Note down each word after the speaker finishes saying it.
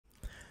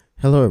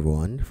Hello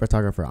everyone,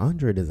 photographer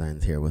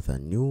Andredesignz here with a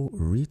new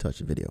retouch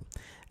video.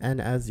 And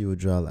as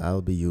usual,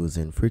 I'll be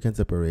using frequency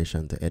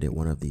separation to edit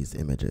one of these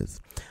images.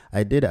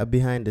 I did a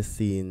behind the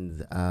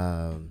scenes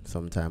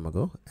some time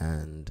ago,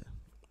 and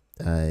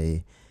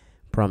I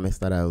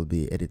promised that I will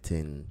be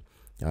editing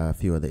a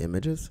few of the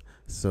images.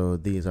 So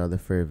these are the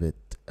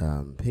favorite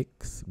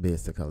pics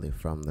basically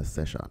from the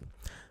session.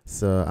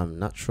 So I'm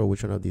not sure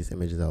which one of these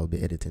images I'll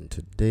be editing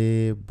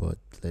today, but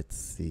let's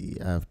see.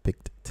 I've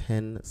picked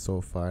 10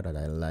 so far that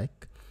I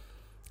like,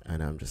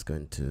 and I'm just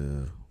going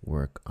to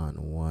work on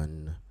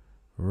one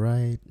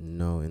right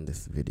now in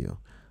this video.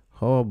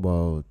 How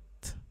about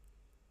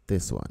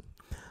this one?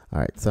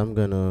 All right, so I'm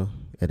gonna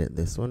edit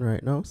this one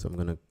right now. So I'm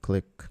gonna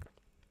click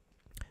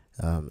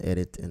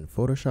edit in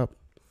Photoshop,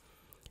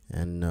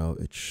 and now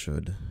it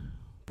should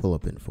pull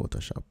up in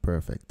Photoshop.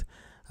 Perfect.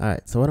 All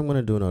right, so what I'm going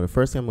to do now, the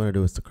first thing I'm going to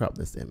do is to crop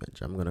this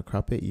image. I'm going to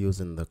crop it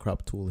using the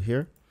crop tool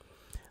here.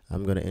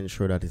 I'm going to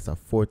ensure that it's a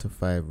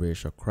 4:5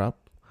 ratio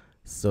crop,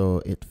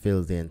 so it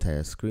fills the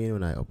entire screen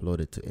when I upload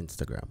it to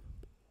Instagram.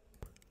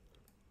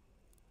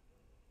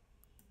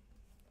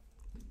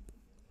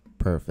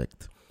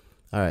 Perfect.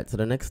 All right, so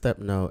the next step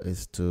now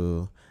is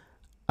to,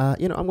 I'm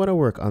going to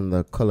work on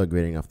the color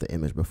grading of the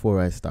image before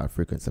I start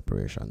frequency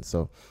separation.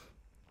 So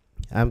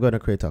I'm going to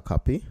create a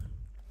copy.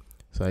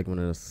 So I'm going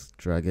to just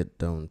drag it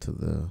down to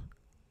the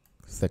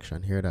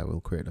section here that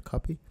will create a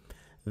copy.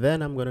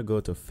 Then I'm going to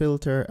go to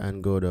filter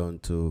and go down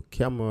to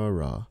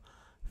camera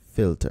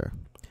filter.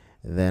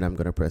 Then I'm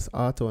going to press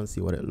auto and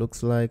see what it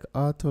looks like.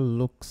 Auto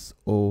looks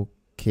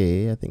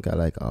okay. I think I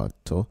like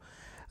auto.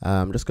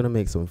 I'm just going to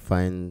make some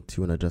fine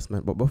tune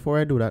adjustment. But before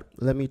I do that,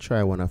 let me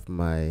try one of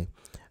my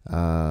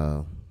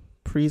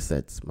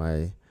presets.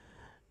 What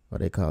do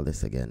they call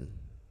this again?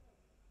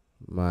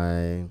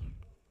 My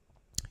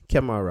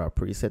camera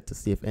preset, to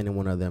see if any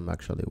one of them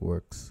actually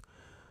works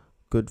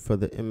good for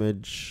the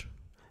image.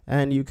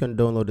 And you can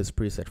download this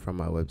preset from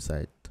my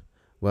website.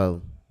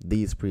 Well,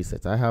 these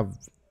presets, I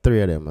have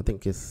 3 of them. I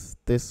think it's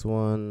this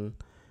one,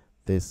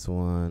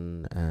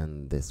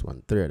 and this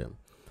one. 3 of them.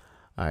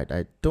 All right,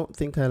 I don't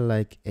think I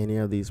like any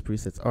of these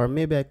presets, or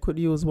maybe I could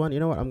use one. You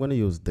know what, I'm going to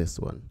use this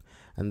one,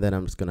 and then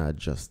I'm just going to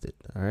adjust it.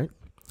 All right,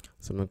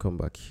 so I'm going to come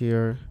back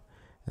here,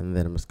 and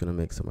then I'm just going to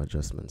make some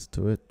adjustments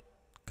to it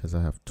because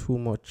I have too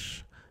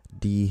much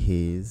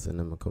dehaze,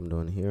 and I'm gonna come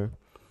down here,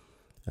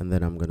 and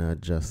then I'm gonna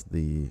adjust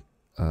the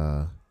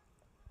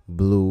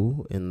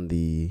blue in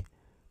the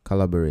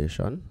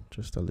collaboration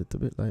just a little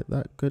bit like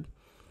that. Good.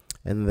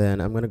 And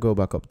then I'm gonna go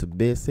back up to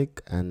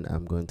basic, and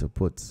I'm going to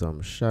put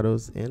some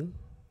shadows in.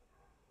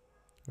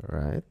 All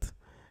right,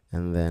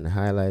 and then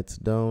highlights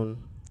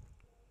down.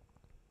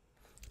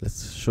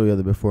 Let's show you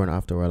the before and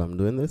after while I'm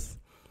doing this.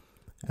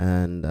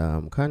 And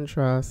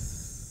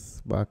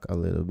contrast back a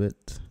little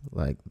bit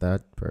like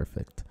that.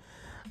 Perfect.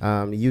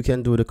 You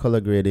can do the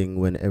color grading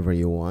whenever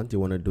you want.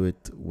 You want to do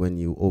it when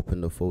you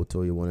open the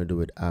photo. You want to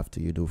do it after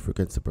you do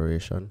frequency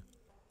separation.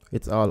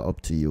 It's all up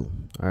to you.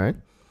 All right.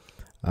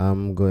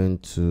 I'm going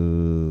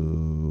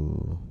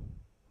to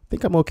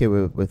think I'm okay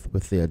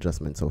with the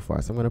adjustment so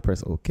far. So I'm going to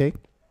press OK.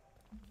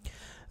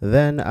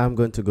 Then I'm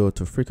going to go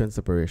to frequency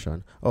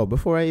separation. Oh,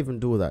 before I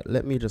even do that,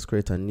 let me just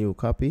create a new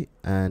copy,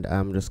 and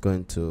I'm just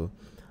going to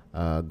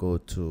go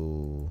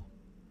to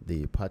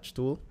the patch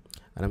tool.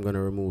 And I'm going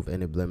to remove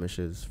any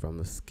blemishes from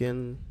the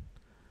skin.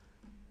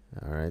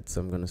 All right,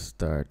 so I'm going to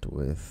start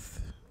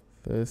with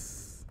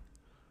this.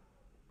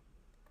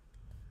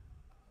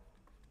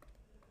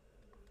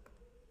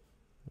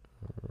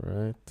 All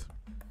right.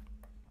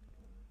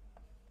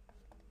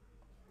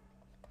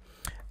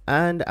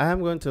 And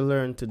I'm going to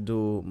learn to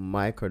do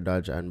micro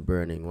dodge and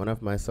burning. One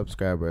of my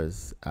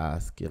subscribers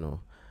asked,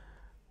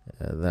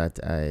 that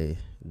I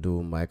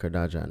do micro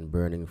dodge and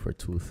burning for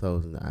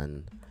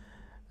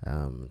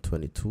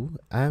 2022.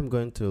 I'm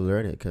going to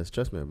learn it because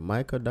trust me,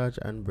 micro dodge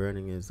and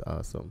burning is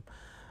awesome.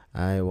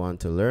 I want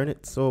to learn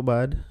it so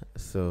bad,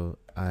 so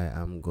I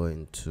am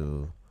going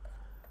to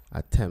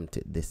attempt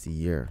it this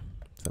year.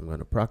 So I'm going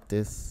to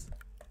practice,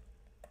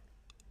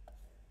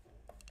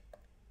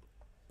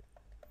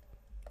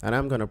 and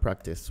I'm going to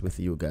practice with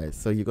you guys.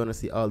 So you're going to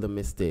see all the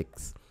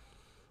mistakes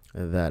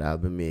that I'll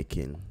be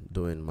making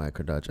doing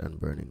micro dodge and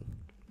burning,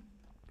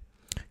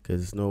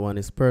 because no one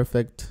is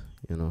perfect,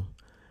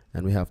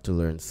 and we have to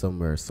learn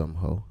somewhere,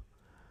 somehow.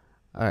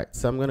 All right,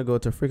 so I'm going to go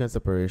to frequency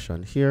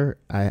separation. Here,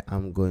 I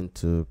am going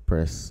to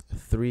press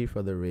 3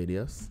 for the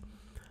radius,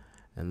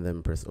 and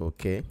then press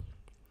OK.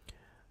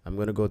 I'm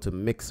going to go to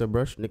mixer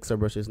brush. Mixer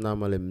brush is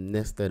normally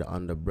nested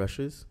on the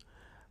brushes.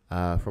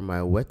 For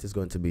my wet, it's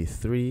going to be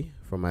 3.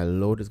 For my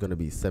load, it's going to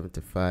be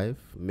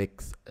 75.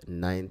 Mix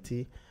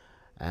 90,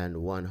 and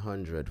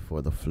 100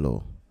 for the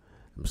flow.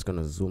 I'm just going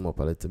to zoom up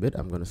a little bit.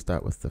 I'm going to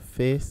start with the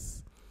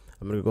face.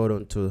 I'm going to go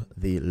down to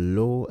the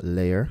low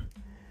layer,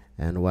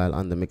 and while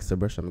on the mixer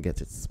brush, I'm going to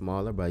get it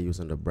smaller by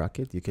using the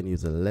bracket. You can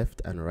use the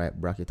left and right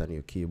bracket on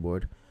your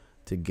keyboard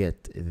to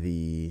get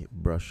the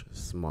brush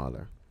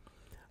smaller.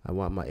 I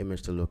want my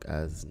image to look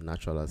as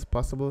natural as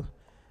possible,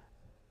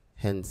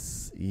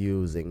 hence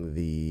using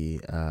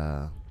the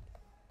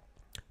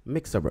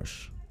mixer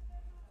brush.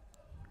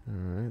 All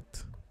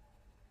right.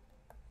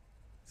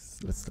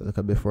 Let's look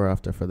at before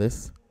after for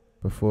this.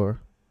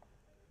 Before,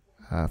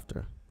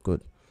 after.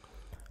 Good.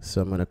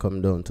 So I'm going to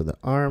come down to the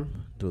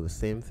arm, do the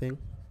same thing.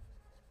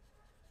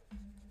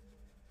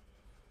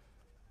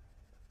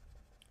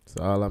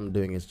 So all I'm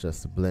doing is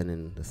just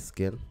blending the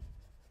skin.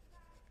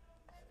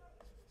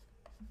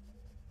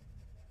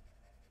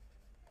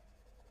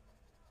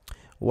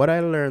 What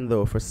I learned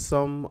though, for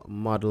some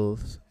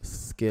models'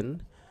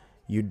 skin,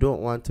 you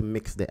don't want to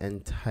mix the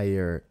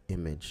entire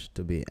image,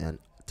 to be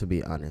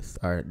honest,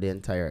 or the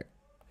entire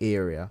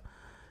area.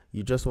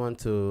 You just want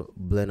to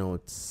blend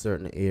out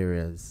certain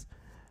areas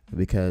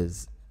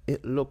because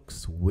it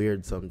looks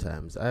weird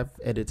sometimes. I've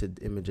edited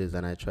images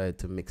and I tried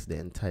to mix the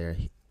entire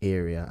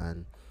area,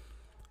 and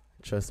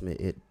trust me,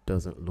 it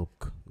doesn't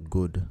look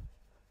good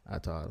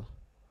at all.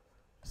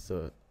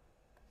 So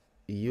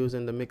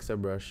using the mixer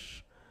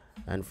brush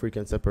and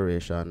frequent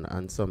separation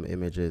on some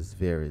images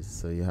varies,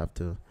 so you have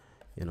to,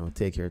 you know,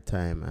 take your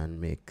time and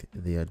make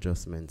the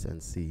adjustments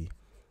and see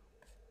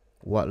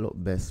what look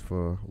best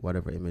for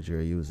whatever image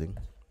you're using.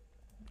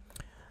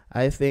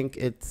 I think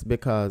it's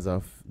because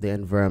of the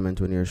environment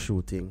when you're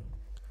shooting,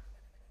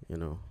 you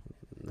know,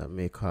 that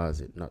may cause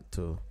it not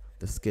to,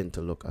 the skin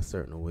to look a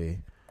certain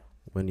way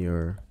when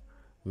you're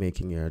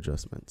making your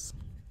adjustments.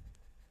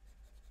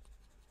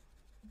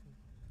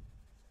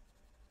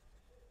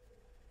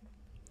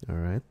 All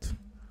right,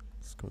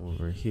 let's come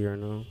over here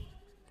now.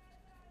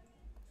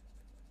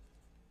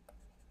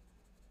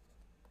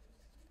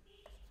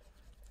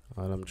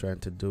 All I'm trying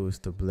to do is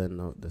to blend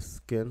out the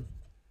skin.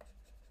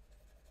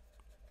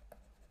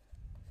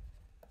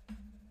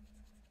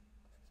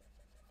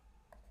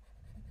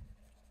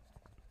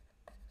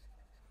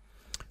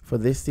 For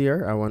this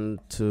year, I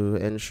want to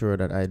ensure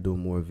that I do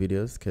more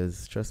videos,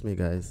 because trust me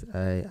guys,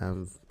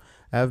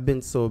 I've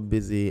been so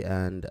busy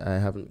and I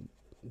haven't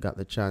got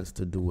the chance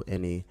to do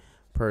any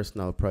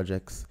personal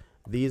projects.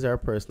 These are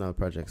personal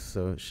projects,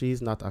 so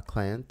she's not a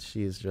client,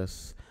 she's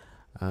just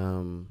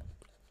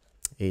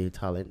a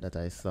talent that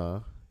I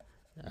saw.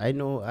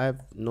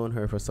 I've known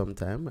her for some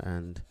time,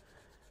 and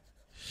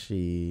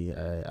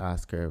I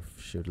asked her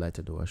if she would like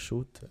to do a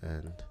shoot,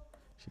 and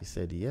she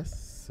said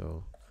yes,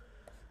 so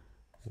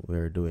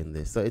we're doing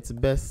this. So it's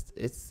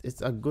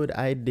a good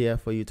idea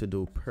for you to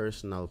do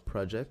personal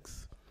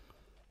projects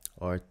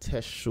or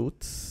test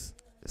shoots,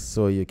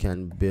 so you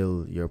can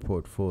build your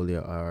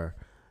portfolio or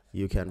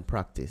you can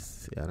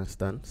practice, you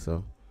understand?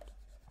 So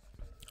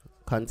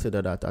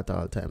consider that at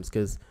all times,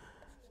 because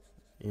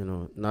you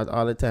know, not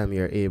all the time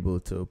you're able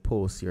to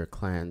post your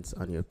clients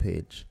on your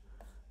page.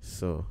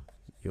 So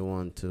you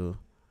want to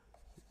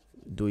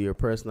do your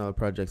personal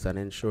projects and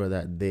ensure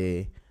that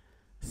they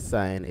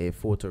sign a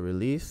photo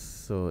release,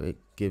 so it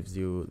gives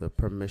you the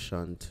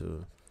permission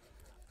to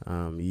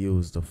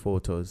use the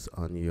photos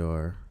on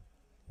your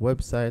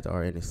website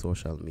or any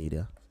social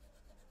media.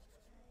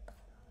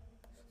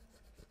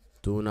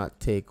 Do not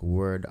take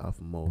word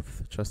of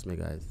mouth. Trust me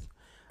guys,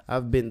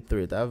 I've been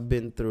through it.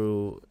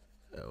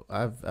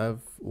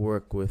 I've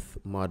worked with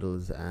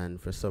models, and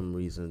for some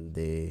reason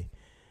they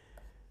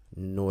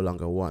no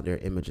longer want their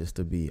images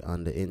to be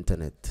on the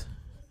internet,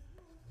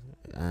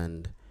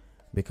 and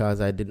because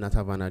I did not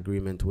have an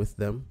agreement with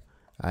them,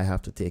 I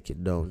have to take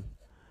it down,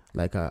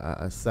 like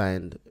a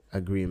signed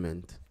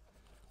agreement.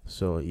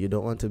 So you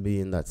don't want to be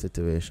in that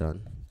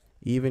situation.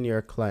 Even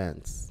your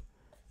clients,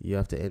 you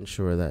have to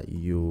ensure that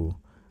you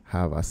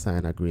have a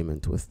signed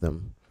agreement with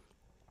them.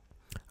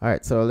 All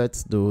right, so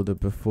let's do the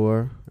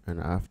before and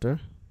after.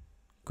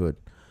 Good.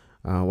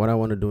 What I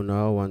want to do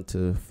now, I want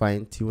to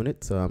fine tune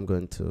it, so I'm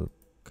going to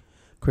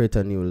create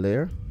a new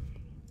layer,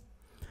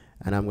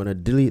 and I'm going to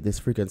delete this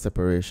frequent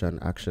separation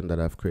action that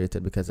I've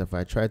created, because if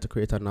I try to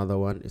create another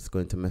one, it's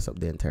going to mess up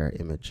the entire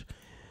image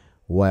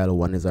while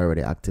one is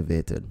already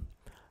activated.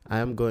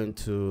 I'm going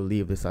to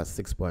leave this at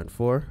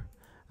 6.4,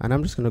 and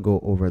I'm just going to go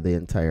over the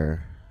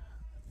entire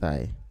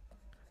thigh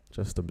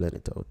just to blend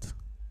it out,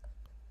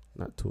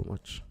 not too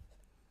much.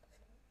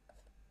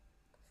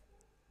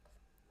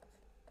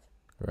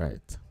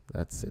 Right,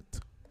 that's it.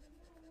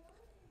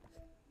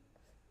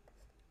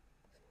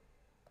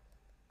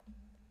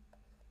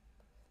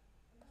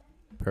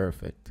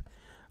 Perfect.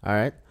 All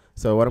right,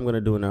 so what I'm going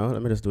to do now,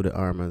 let me just do the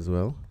arm as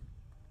well.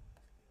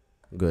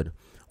 Good.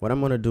 What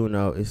I'm going to do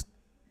now is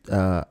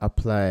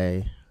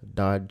apply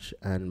dodge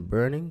and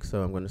burning.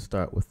 So I'm going to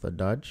start with the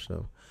dodge.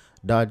 So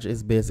dodge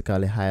is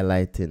basically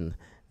highlighting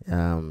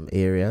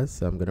areas.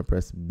 So I'm going to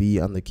press B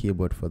on the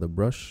keyboard for the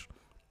brush,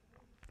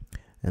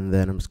 and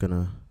then I'm just going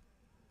to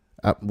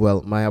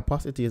well, my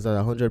opacity is at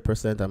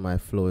 100% and my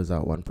flow is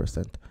at 1%.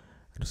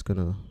 I'm just going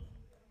to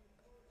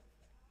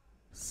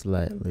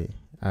slightly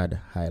add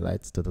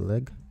highlights to the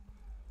leg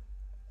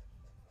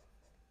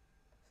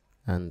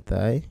and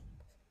thigh.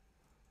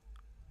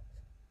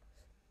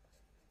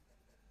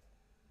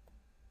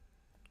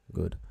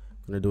 Good.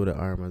 I'm going to do the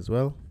arm as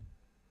well,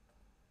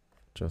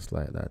 just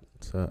like that.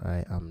 So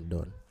I am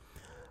done.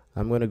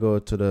 I'm going to go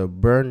to the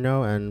burn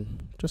now,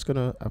 and just going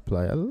to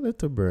apply a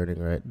little burning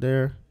right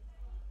there,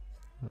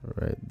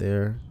 right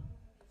there.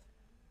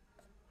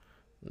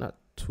 Not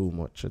too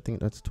much. I think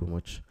that's too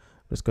much.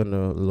 Just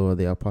gonna lower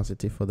the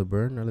opacity for the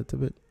burn a little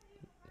bit.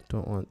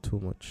 Don't want too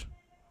much.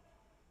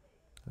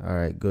 All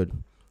right, good.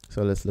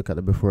 So let's look at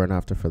the before and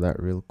after for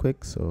that real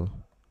quick. So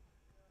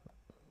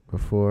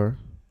before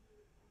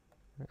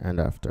and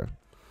after.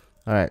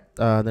 All right,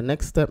 the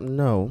next step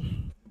now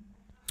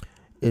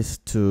is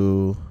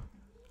to,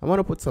 I want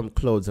to put some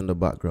clouds in the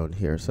background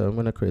here. So I'm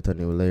going to create a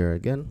new layer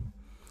again.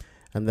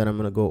 And then I'm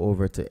going to go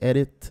over to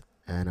edit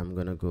and I'm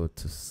going to go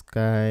to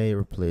sky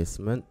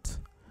replacement.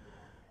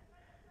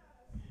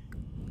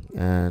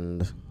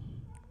 And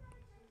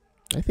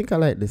I think I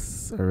like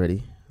this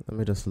already. Let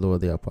me just lower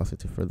the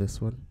opacity for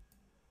this one.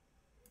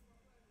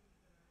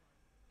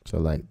 So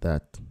like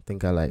that. I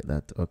think I like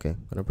that. Okay,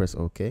 I'm going to press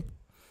OK.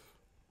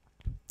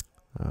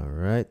 All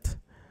right.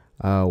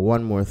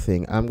 One more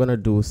thing. I'm going to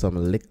do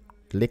some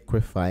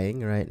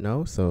liquefying right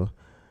now. So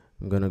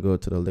I'm going to go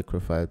to the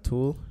liquefy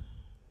tool.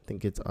 I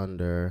think it's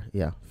under,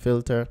 yeah,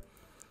 filter,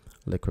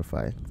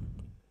 liquefy.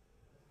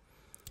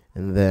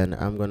 And then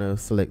I'm going to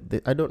select,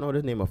 I don't know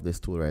the name of this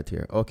tool right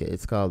here. Okay,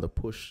 it's called the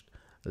push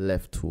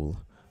left tool.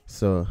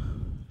 So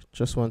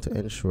just want to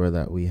ensure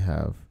that we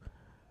have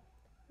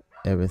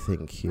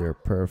everything here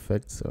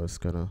perfect. So it's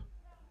going to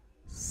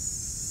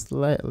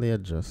slightly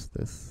adjust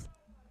this.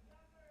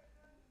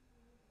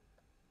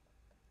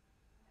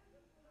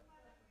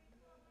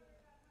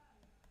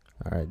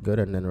 All right, good.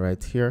 And then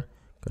right here,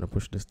 gonna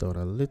push this down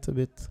a little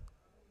bit.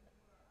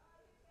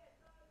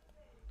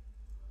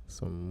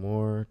 Some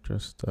more,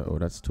 just, oh,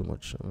 that's too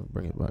much. I'm gonna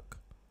bring it back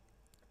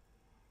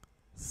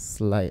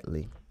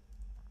slightly.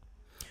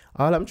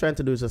 All I'm trying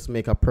to do is just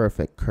make a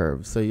perfect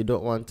curve. So you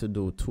don't want to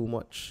do too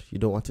much. You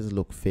don't want it to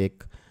look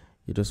fake.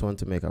 You just want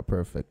to make a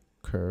perfect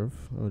curve.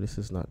 Oh, this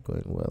is not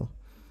going well.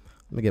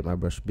 Let me get my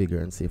brush bigger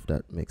and see if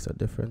that makes a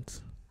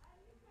difference.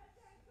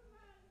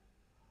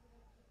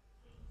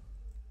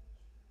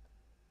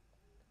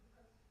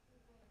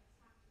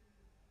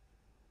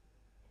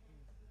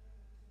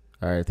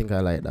 All right, I think I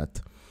like that.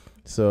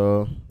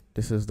 So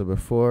this is the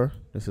before,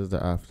 this is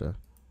the after.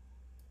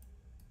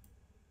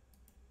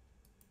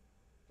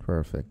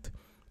 Perfect.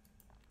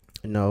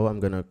 Now I'm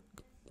gonna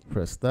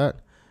press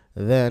that.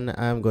 Then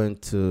I'm going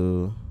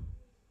to,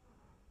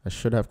 I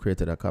should have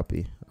created a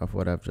copy of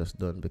what I've just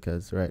done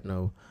because right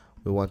now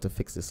we want to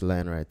fix this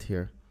line right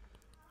here.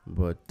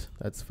 But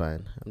that's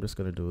fine. I'm just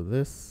gonna do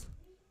this.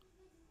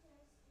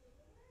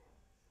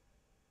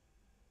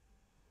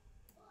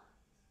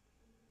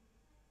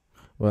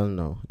 Well,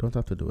 no, don't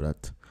have to do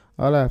that.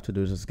 All I have to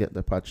do is just get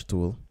the patch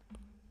tool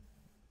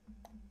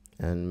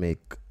and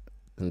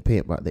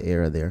paint back the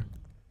area there.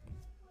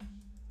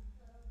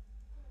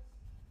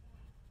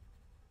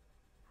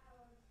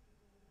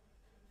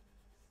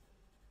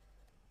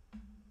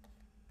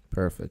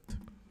 Perfect.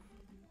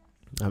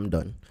 I'm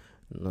done.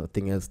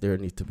 Nothing else there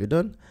needs to be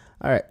done.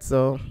 All right,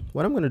 so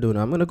what I'm going to do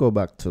now, I'm going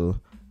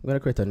to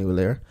create a new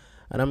layer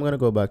and I'm going to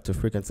go back to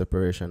frequency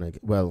separation.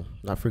 Well,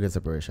 not frequency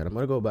separation. I'm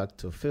going to go back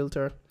to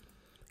filter,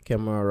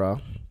 camera,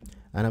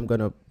 and I'm going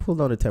to pull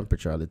down the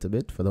temperature a little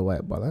bit for the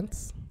white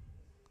balance.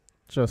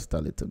 Just a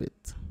little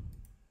bit.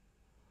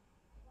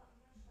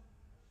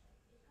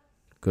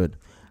 Good.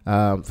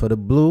 For the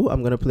blue,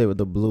 I'm going to play with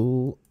the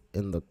blue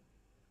in the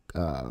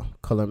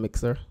color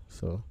mixer.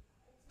 So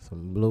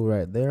some blue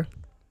right there.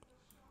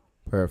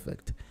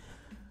 Perfect.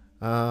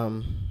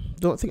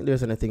 Don't think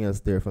there's anything else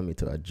there for me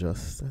to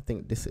adjust. I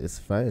think this is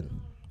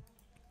fine.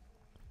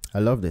 I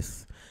love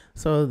this.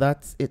 So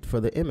that's it for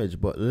the image,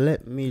 but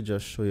let me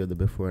just show you the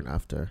before and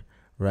after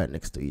right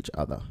next to each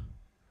other.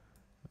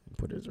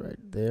 Put it right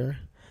there.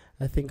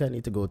 I think I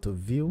need to go to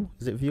view.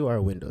 Is it view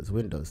or Windows?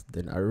 Windows.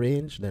 Then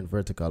arrange, then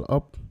vertical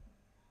up.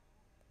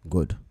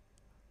 Good.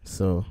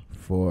 So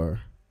for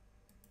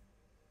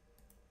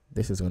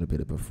this is going to be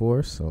the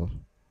before, so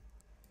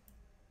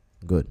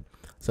good.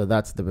 So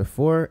that's the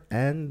before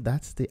and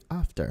that's the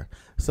after.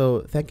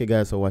 So thank you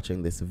guys for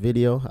watching this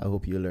video. I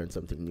hope you learned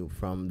something new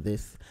from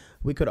this.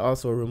 We could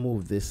also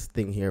remove this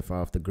thing here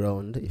from off the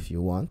ground if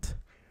you want.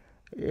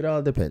 It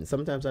all depends.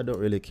 Sometimes I don't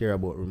really care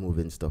about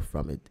removing stuff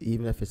from it,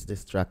 even if it's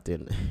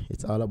distracting.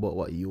 It's all about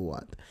what you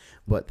want.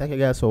 But thank you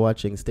guys for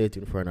watching. Stay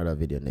tuned for another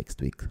video next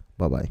week.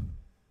 Bye bye.